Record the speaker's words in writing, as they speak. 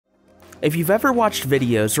If you've ever watched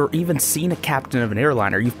videos or even seen a captain of an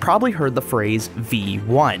airliner, you've probably heard the phrase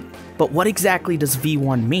V1. But what exactly does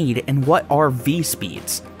V1 mean, and what are V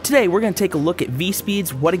speeds? Today we're going to take a look at V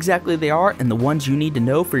speeds, what exactly they are, and the ones you need to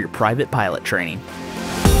know for your private pilot training.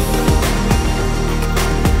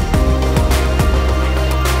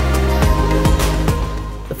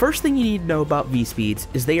 The first thing you need to know about V speeds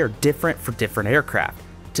is they are different for different aircraft.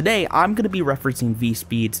 Today, I'm going to be referencing V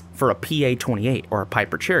speeds for a PA-28 or a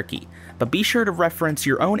Piper Cherokee, but be sure to reference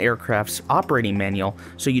your own aircraft's operating manual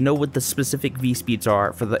so you know what the specific V speeds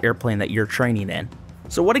are for the airplane that you're training in.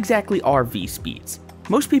 So what exactly are V speeds?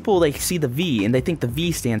 Most people, they see the V and they think the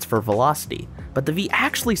V stands for velocity, but the V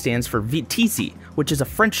actually stands for VTC, which is a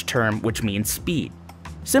French term which means speed.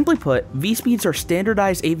 Simply put, V speeds are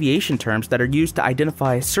standardized aviation terms that are used to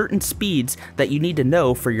identify certain speeds that you need to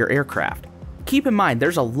know for your aircraft. Keep in mind,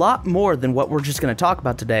 there's a lot more than what we're just going to talk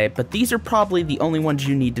about today, but these are probably the only ones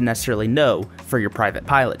you need to necessarily know for your private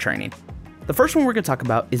pilot training. The first one we're going to talk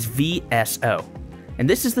about is VSO, and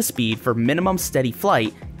this is the speed for minimum steady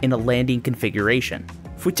flight in a landing configuration.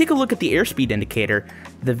 If we take a look at the airspeed indicator,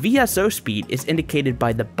 the VSO speed is indicated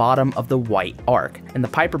by the bottom of the white arc, and the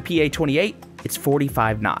Piper PA-28, it's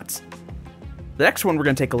 45 knots. The next one we're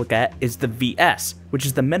going to take a look at is the VS, which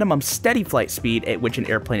is the minimum steady flight speed at which an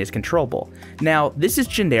airplane is controllable. Now, this is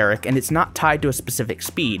generic and it's not tied to a specific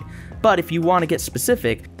speed, but if you want to get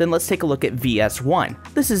specific, then let's take a look at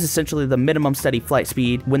VS1. This is essentially the minimum steady flight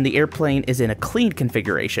speed when the airplane is in a clean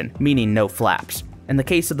configuration, meaning no flaps. In the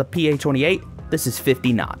case of the PA-28, this is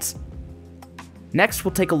 50 knots. Next,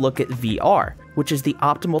 we'll take a look at VR, which is the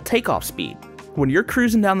optimal takeoff speed. When you're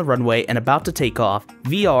cruising down the runway and about to take off,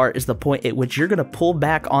 VR is the point at which you're going to pull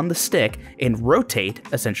back on the stick and rotate,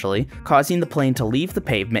 essentially, causing the plane to leave the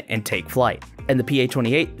pavement and take flight. And the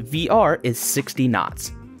PA-28, VR is 60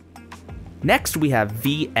 knots. Next we have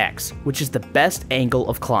VX, which is the best angle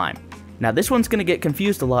of climb. Now this one's going to get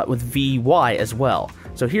confused a lot with VY as well,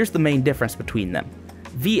 so here's the main difference between them.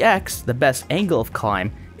 VX, the best angle of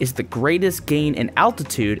climb, is the greatest gain in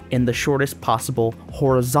altitude in the shortest possible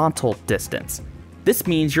horizontal distance. This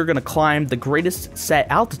means you're going to climb the greatest set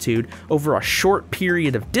altitude over a short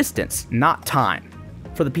period of distance, not time.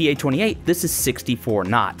 For the PA-28, this is 64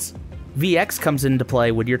 knots. VX comes into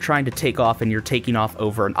play when you're trying to take off and you're taking off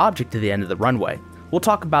over an object at the end of the runway. We'll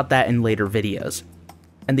talk about that in later videos.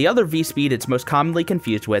 And the other V speed it's most commonly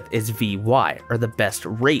confused with is VY, or the best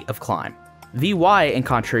rate of climb. VY, in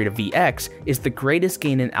contrary to VX, is the greatest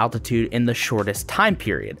gain in altitude in the shortest time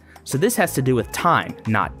period, so this has to do with time,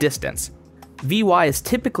 not distance. VY is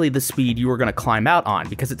typically the speed you are going to climb out on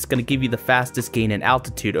because it's going to give you the fastest gain in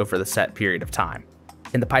altitude over the set period of time.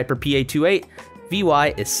 In the Piper PA-28,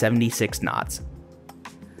 VY is 76 knots.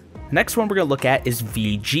 The next one we're going to look at is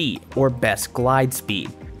VG, or best glide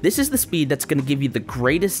speed. This is the speed that's going to give you the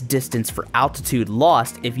greatest distance for altitude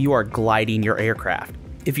lost if you are gliding your aircraft.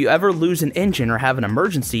 If you ever lose an engine or have an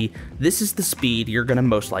emergency, this is the speed you're going to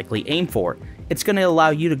most likely aim for. It's going to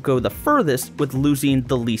allow you to go the furthest with losing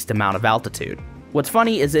the least amount of altitude. What's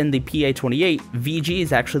funny is in the PA-28, VG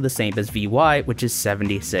is actually the same as VY, which is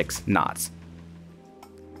 76 knots.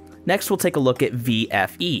 Next we'll take a look at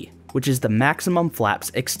VFE, which is the maximum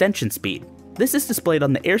flaps extension speed. This is displayed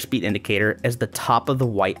on the airspeed indicator as the top of the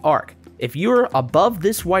white arc. If you're above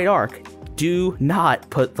this white arc, do not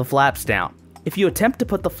put the flaps down. If you attempt to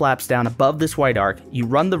put the flaps down above this white arc, you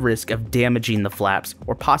run the risk of damaging the flaps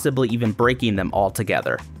or possibly even breaking them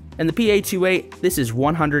altogether. In the PA-28, this is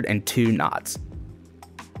 102 knots.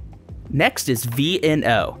 Next is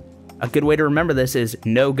VNO. A good way to remember this is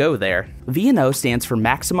no go there. VNO stands for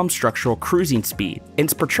maximum structural cruising speed, and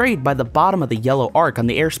it's portrayed by the bottom of the yellow arc on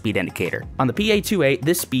the airspeed indicator. On the PA-28,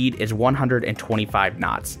 this speed is 125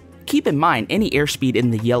 knots. Keep in mind, any airspeed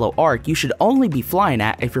in the yellow arc you should only be flying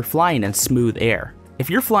at if you're flying in smooth air. If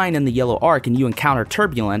you're flying in the yellow arc and you encounter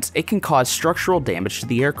turbulence, it can cause structural damage to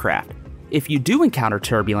the aircraft. If you do encounter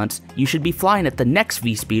turbulence, you should be flying at the next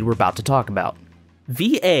V speed we're about to talk about.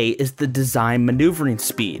 VA is the design maneuvering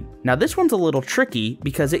speed. Now this one's a little tricky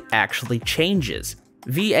because it actually changes.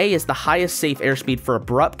 VA is the highest safe airspeed for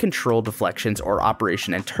abrupt control deflections or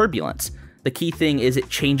operation in turbulence. The key thing is it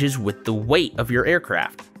changes with the weight of your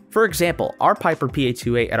aircraft. For example, our Piper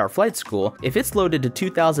PA-28 at our flight school, if it's loaded to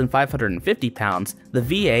 2,550 pounds, the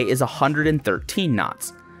VA is 113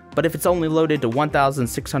 knots. But if it's only loaded to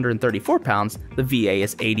 1,634 pounds, the VA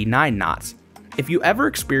is 89 knots. If you ever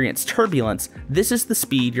experience turbulence, this is the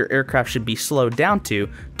speed your aircraft should be slowed down to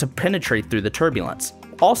penetrate through the turbulence.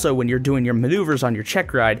 Also, when you're doing your maneuvers on your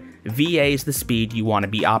checkride, VA is the speed you want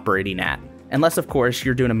to be operating at, unless of course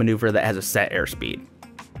you're doing a maneuver that has a set airspeed.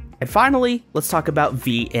 And finally, let's talk about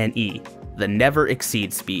VNE, the never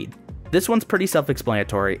exceed speed. This one's pretty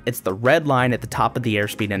self-explanatory. It's the red line at the top of the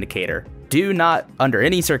airspeed indicator. Do not, under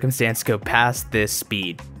any circumstance, go past this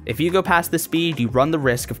speed. If you go past this speed, you run the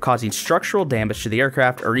risk of causing structural damage to the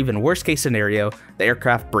aircraft, or even worst case scenario, the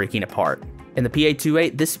aircraft breaking apart. In the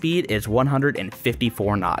PA-28, this speed is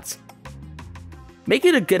 154 knots. Make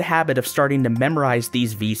it a good habit of starting to memorize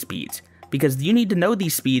these V speeds, because you need to know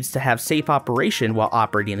these speeds to have safe operation while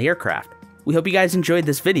operating the aircraft. We hope you guys enjoyed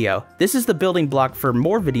this video. This is the building block for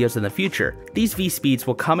more videos in the future. These V speeds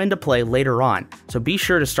will come into play later on, so be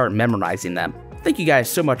sure to start memorizing them. Thank you guys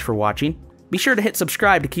so much for watching. Be sure to hit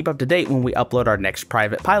subscribe to keep up to date when we upload our next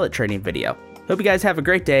private pilot training video. Hope you guys have a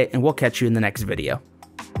great day, and we'll catch you in the next video.